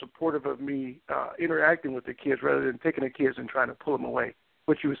parents were supportive of me interacting with the kids rather than taking the kids and trying to pull them away,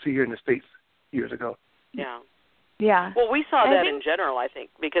 which you would see here in the States years ago. Yeah. Yeah. Well, we saw that in general, I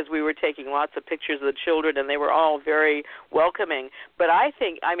think, because we were taking lots of pictures of the children, and they were all very welcoming. But I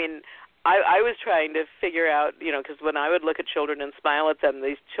think, I mean, I was trying to figure out, you know, because when I would look at children and smile at them,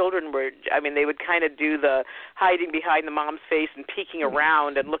 these children were, I mean, they would kind of do the hiding behind the mom's face and peeking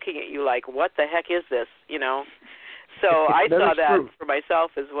around and looking at you like, what the heck is this, you know? So I saw that for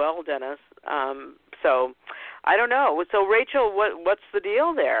myself as well, Dennis. So I don't know. So Rachel, what's the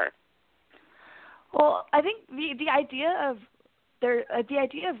deal there? Well, I think the idea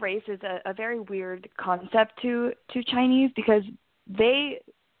of race is a very weird concept to Chinese, because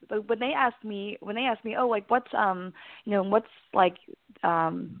when they ask me, oh, like what's like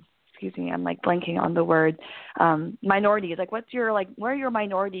excuse me, I'm like blanking on the word, minorities, like what's your, like, where are your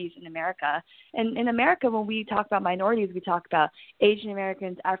minorities in America? And in America, when we talk about minorities, we talk about Asian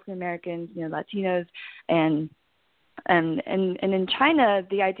Americans, African Americans, you know, Latinos, and in China,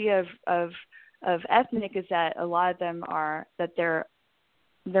 the idea of ethnic is that a lot of them are, that they're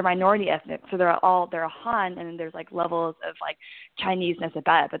minority ethnic, so they're Han, and then there's like levels of like Chineseness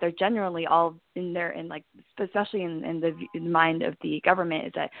about it, but they're generally all in there, in like, especially in the mind of the government,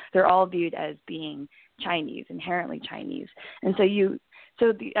 is that they're all viewed as being Chinese, inherently Chinese. And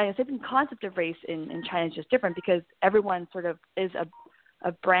so the concept of race in China is just different, because everyone sort of is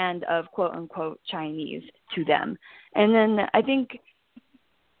a brand of quote unquote Chinese to them. And then I think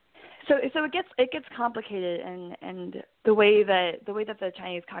So it gets complicated, and the way that the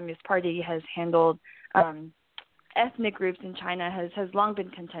Chinese Communist Party has handled ethnic groups in China has long been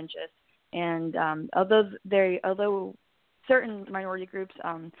contentious. And although certain minority groups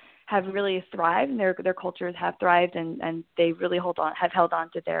have really thrived, and their cultures have thrived, and they really have held on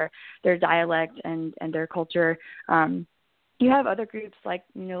to their dialect and their culture. You have other groups like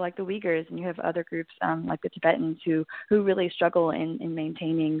the Uyghurs, and you have other groups like the Tibetans who really struggle in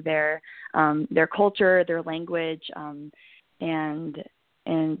maintaining their culture, their language, and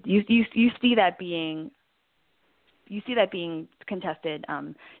you see that being contested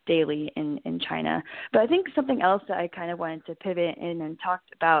daily in China. But I think something else that I kind of wanted to pivot in and talk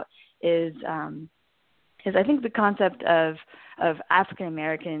about is I think the concept of African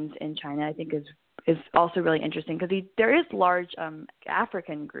Americans in China, I think, is also really interesting, because there is large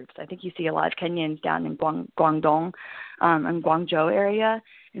African groups. I think you see a lot of Kenyans down in Guangdong and Guangzhou area,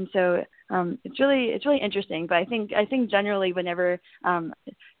 and so it's really interesting. But I think generally, whenever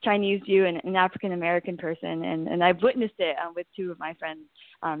Chinese view an African American person, and I've witnessed it with two of my friends,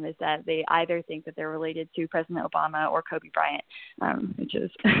 is that they either think that they're related to President Obama or Kobe Bryant, which is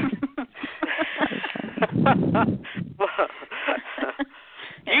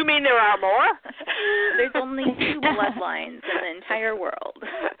You mean there are more? There's only 2 bloodlines in the entire world.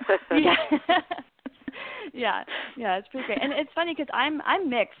 Yeah, it's pretty great. And it's funny because I'm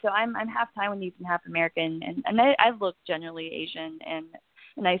mixed, so I'm half Taiwanese and half American, and I look generally Asian,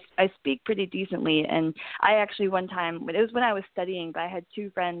 and I speak pretty decently. And I actually one time, it was when I was studying, but I had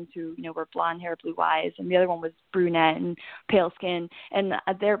 2 friends who were blonde hair, blue eyes, and the other one was brunette and pale skin, and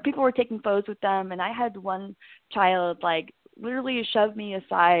people were taking photos with them, and I had one child like literally shoved me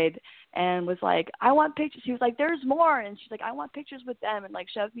aside and was like, I want pictures. He was like, there's more. And she's like, I want pictures with them, and like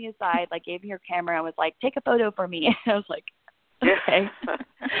shoved me aside, like gave me her camera and was like, take a photo for me. And I was like, okay.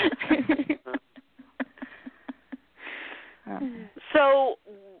 So,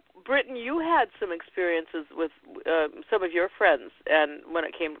 Britton, you had some experiences with some of your friends, and when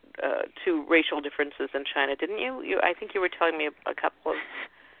it came to racial differences in China, didn't you? I think you were telling me a couple of.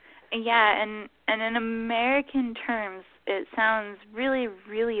 Yeah, and in American terms, it sounds really,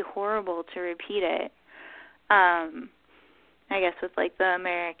 really horrible to repeat it. I guess with like the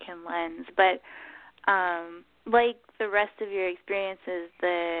American lens, but like the rest of your experiences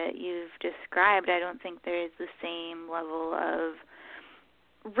that you've described, I don't think there is the same level of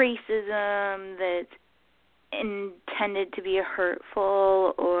racism that's intended to be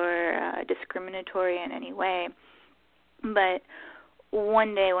hurtful or discriminatory in any way. But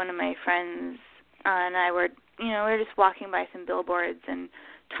one day, one of my friends and I were just walking by some billboards and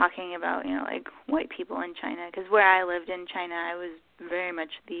talking about, like white people in China, because where I lived in China, I was very much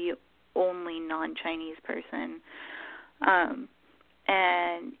the only non-Chinese person.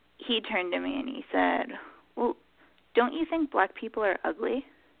 And he turned to me and he said, well, don't you think black people are ugly?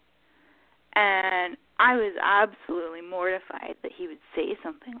 And I was absolutely mortified that he would say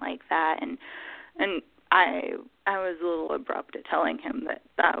something like that, and I was a little abrupt at telling him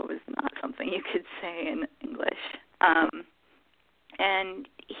that was not something you could say in English. And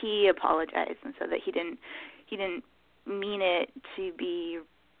he apologized and said that he didn't mean it to be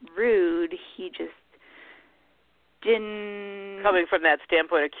rude. He just didn't... Coming from that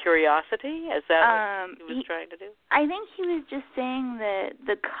standpoint of curiosity? Is that what he was trying to do? I think he was just saying that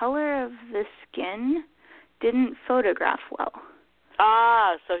the color of the skin didn't photograph well.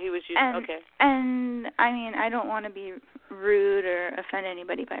 Ah, so he was using... Okay. And, I mean, I don't want to be rude or offend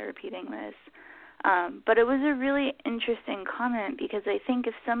anybody by repeating this, but it was a really interesting comment because I think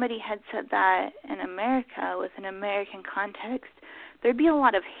if somebody had said that in America with an American context, there'd be a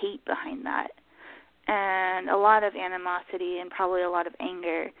lot of hate behind that and a lot of animosity and probably a lot of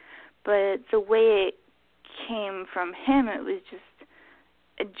anger. But the way it came from him, it was just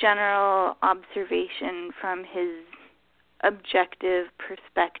a general observation from his objective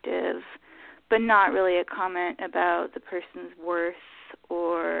perspective, but not really a comment about the person's worth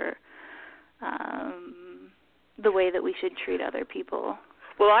or the way that we should treat other people.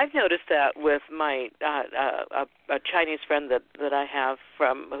 Well, I've noticed that with my a Chinese friend that I have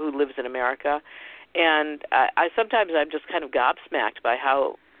who lives in America, and I sometimes I'm just kind of gobsmacked by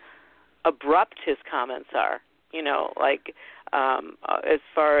how abrupt his comments are. You know, like as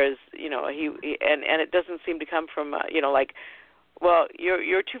far as he and it doesn't seem to come from like, well,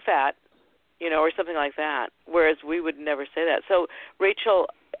 you're too fat, or something like that. Whereas we would never say that. So, Rachel,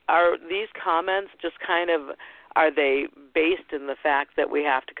 are these comments just are they based in the fact that we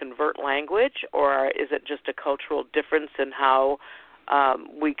have to convert language, or is it just a cultural difference in how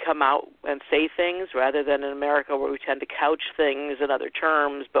we come out and say things rather than in America where we tend to couch things in other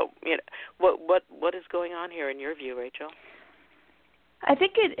terms? But what is going on here in your view, Rachel? I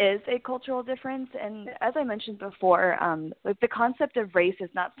think it is a cultural difference, and as I mentioned before, the concept of race is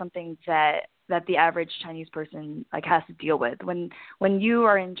not something that the average Chinese person has to deal with. When you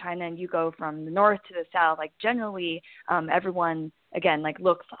are in China and you go from the north to the south, generally everyone again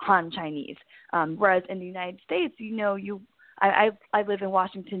looks Han Chinese, whereas in the United States, I live in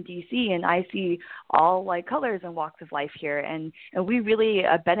Washington, D.C., and I see all colors and walks of life here, and we really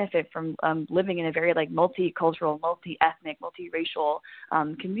benefit from living in a very multicultural, multi-ethnic, multiracial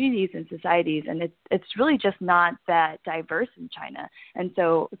communities and societies, and it's really just not that diverse in China. And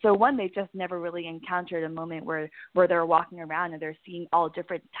so one, they just never really encountered a moment where they're walking around and they're seeing all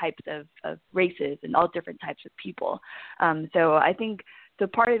different types of races and all different types of people. So I think. So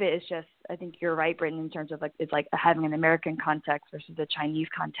part of it is just, I think you're right, Britton, in terms of it's having an American context versus a Chinese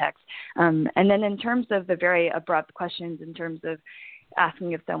context. And then in terms of the very abrupt questions, in terms of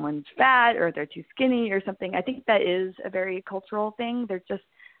asking if someone's fat or if they're too skinny or something, I think that is a very cultural thing. They're just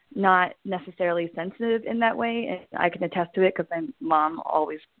not necessarily sensitive in that way. And I can attest to it because my mom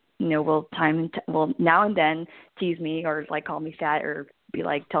always, will now and then tease me or call me fat or be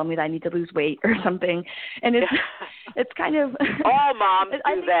tell me that I need to lose weight or something, and it's kind of all moms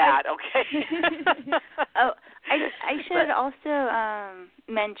do that. Okay. I should also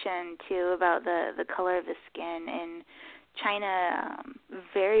mention too about the color of the skin in China.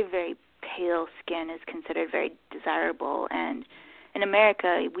 Very, very pale skin is considered very desirable, and in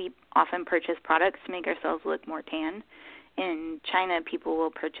America we often purchase products to make ourselves look more tan. In China, people will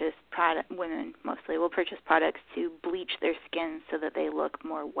purchase women mostly will purchase products to bleach their skin so that they look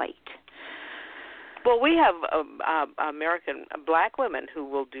more white. Well, we have American black women who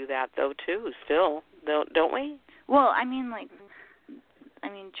will do that though too. Still, don't we? Well,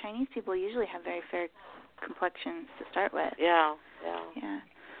 Chinese people usually have very fair complexions to start with. Yeah.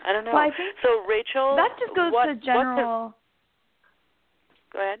 I don't know. Well, I think so, Rachel, that just goes to general.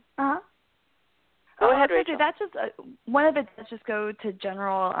 Go ahead. Go ahead, Rachel. That's just one of it. Does just go to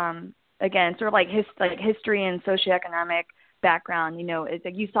general, again, sort of history and socioeconomic background.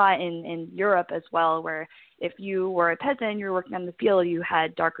 You saw it in Europe as well, where if you were a peasant, you were working on the field, you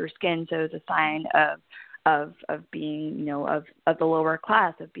had darker skin, so it was a sign of being, of the lower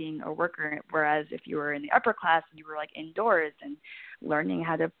class, of being a worker. Whereas if you were in the upper class, you were indoors and learning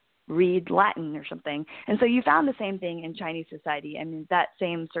how to read Latin or something. And so you found the same thing in Chinese society. I mean, that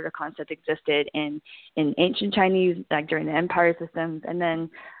same sort of concept existed in ancient Chinese, during the empire systems. And then,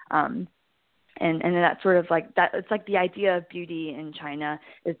 and that sort of that, it's the idea of beauty in China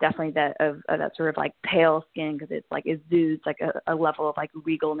is definitely that of that sort of pale skin, because it's exudes a level of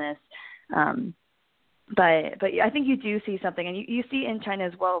regalness. But I think you do see something, and you see in China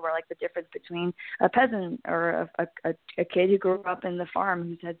as well, where the difference between a peasant or a kid who grew up in the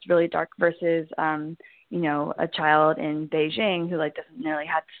farm who has really dark versus a child in Beijing who doesn't really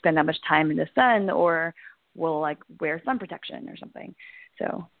have to spend that much time in the sun or will wear sun protection or something.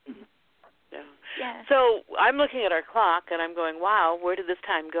 So. Yeah. So I'm looking at our clock and I'm going, wow, where did this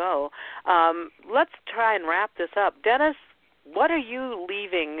time go? Let's try and wrap this up, Dennis. What are you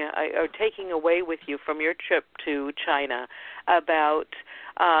leaving or taking away with you from your trip to China about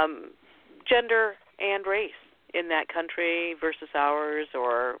gender and race in that country versus ours,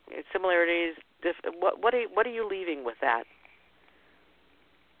 or similarities? What are you leaving with that?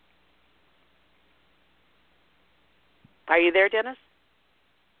 Are you there, Dennis?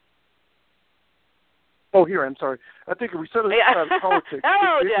 Oh, here, I'm sorry. I think if we set aside politics,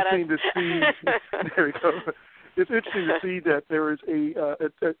 Hello, it's Dennis. interesting to see. There we go. It's interesting to see that there is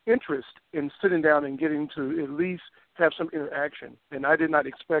an interest in sitting down and getting to at least have some interaction, and I did not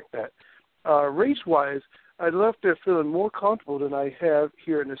expect that. Race-wise, I left there feeling more comfortable than I have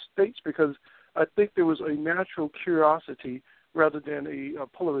here in the States because I think there was a natural curiosity rather than a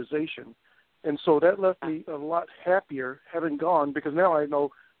polarization. And so that left me a lot happier having gone, because now I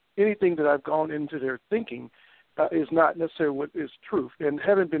know anything that I've gone into their thinking is not necessarily what is truth. And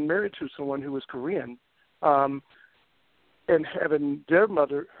having been married to someone who was Korean, and having her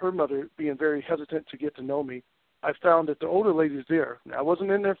mother being very hesitant to get to know me, I found that the older ladies there, now I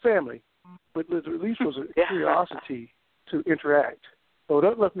wasn't in their family, but there at least was a curiosity to interact. So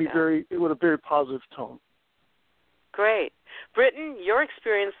that left me with a very positive tone. Great. Britton, your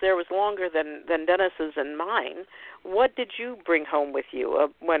experience there was longer than Dennis's and mine. What did you bring home with you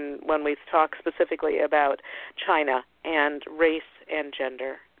when we talk specifically about China and race and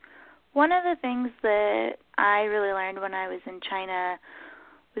gender? One of the things that I really learned when I was in China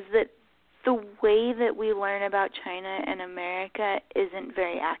was that the way that we learn about China in America isn't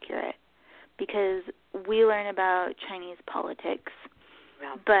very accurate, because we learn about Chinese politics.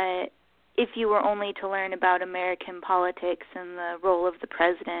 Yeah. But if you were only to learn about American politics and the role of the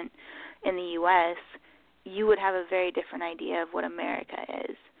president in the U.S., you would have a very different idea of what America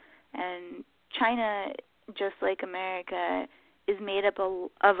is. And China, just like America, is made up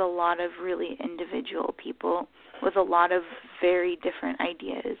of a lot of really individual people with a lot of very different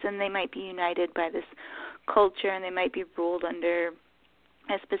ideas. And they might be united by this culture, and they might be ruled under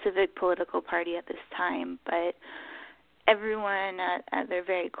a specific political party at this time. But everyone at their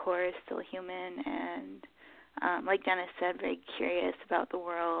very core is still human and, like Dennis said, very curious about the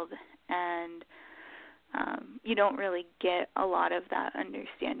world. And you don't really get a lot of that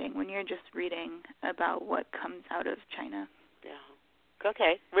understanding when you're just reading about what comes out of China. Yeah.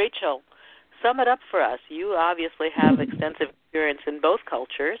 Okay. Rachel, sum it up for us. You obviously have extensive experience in both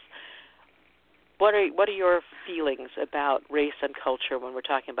cultures. What are your feelings about race and culture when we're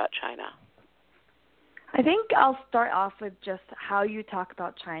talking about China? I think I'll start off with just how you talk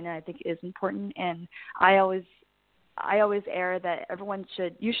about China. I think is important, and I always err that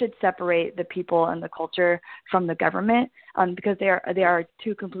you should separate the people and the culture from the government, because they are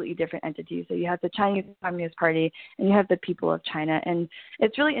two completely different entities. So you have the Chinese Communist Party and you have the people of China. And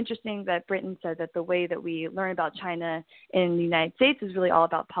it's really interesting that Britton said that the way that we learn about China in the United States is really all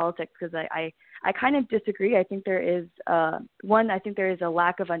about politics, because I kind of disagree. I think there is a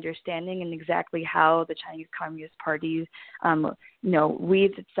lack of understanding in exactly how the Chinese Communist Party,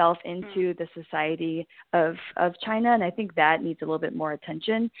 weaves itself into the society of China, and I think that needs a little bit more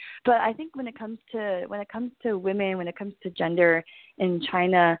attention. But I think when it comes to women, when it comes to gender in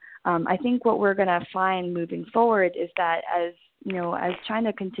China, I think what we're going to find moving forward is that as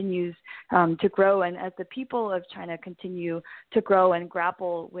China continues to grow, and as the people of China continue to grow and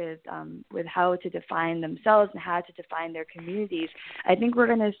grapple with how to define themselves and how to define their communities, I think we're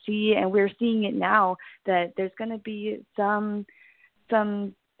going to see, and we're seeing it now, that there's going to be some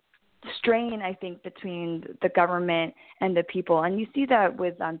strain, I think, between the government and the people. And you see that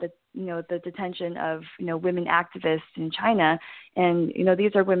with the detention of women activists in China. And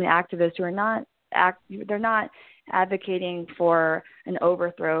these are women activists who are they're not advocating for an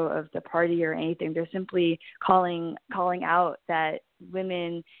overthrow of the party or anything. They're simply calling out that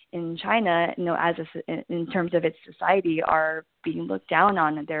women in China, in terms of its society, are being looked down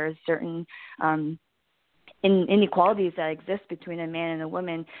on. And there are certain inequalities that exist between a man and a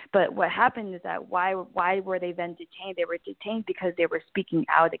woman. But what happened is that why were they then detained? They were detained because they were speaking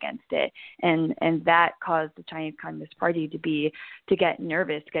out against it, and that caused the Chinese Communist Party to get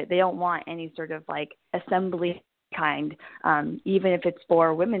nervous. They don't want any sort of like assembly kind, even if it's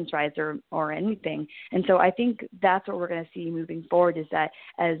for women's rights or anything. And so I think that's what we're going to see moving forward, is that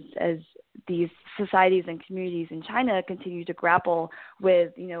as these societies and communities in China continue to grapple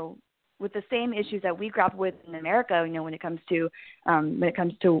with the same issues that we grapple with in America, when it comes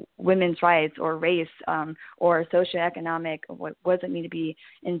to women's rights or race, or socioeconomic, what does it mean to be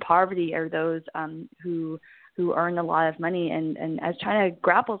in poverty, or those who earn a lot of money, and as China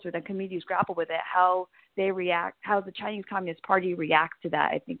grapples with it, communities grapple with it, how they react, how the Chinese Communist Party reacts to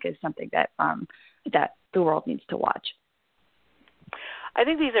that, I think is something that that the world needs to watch. I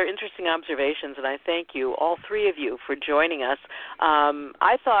think these are interesting observations, and I thank you, all three of you, for joining us.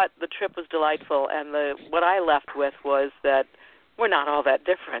 I thought the trip was delightful, and what I left with was that we're not all that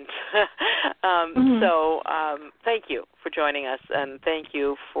different. So thank you for joining us, and thank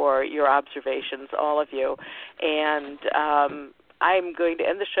you for your observations, all of you. And I'm going to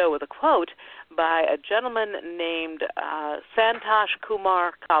end the show with a quote by a gentleman named Santosh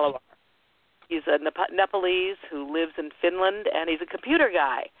Kumar Kalawar. He's a Nepalese who lives in Finland, and he's a computer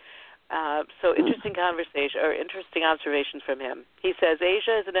guy. So interesting conversation, or interesting observations from him. He says,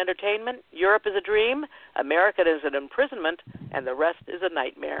 Asia is an entertainment, Europe is a dream, America is an imprisonment, and the rest is a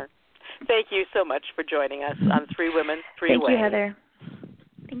nightmare. Thank you so much for joining us on Three Women, Three Ways. Thank you, Heather.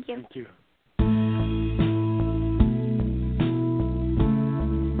 Thank you. Thank you.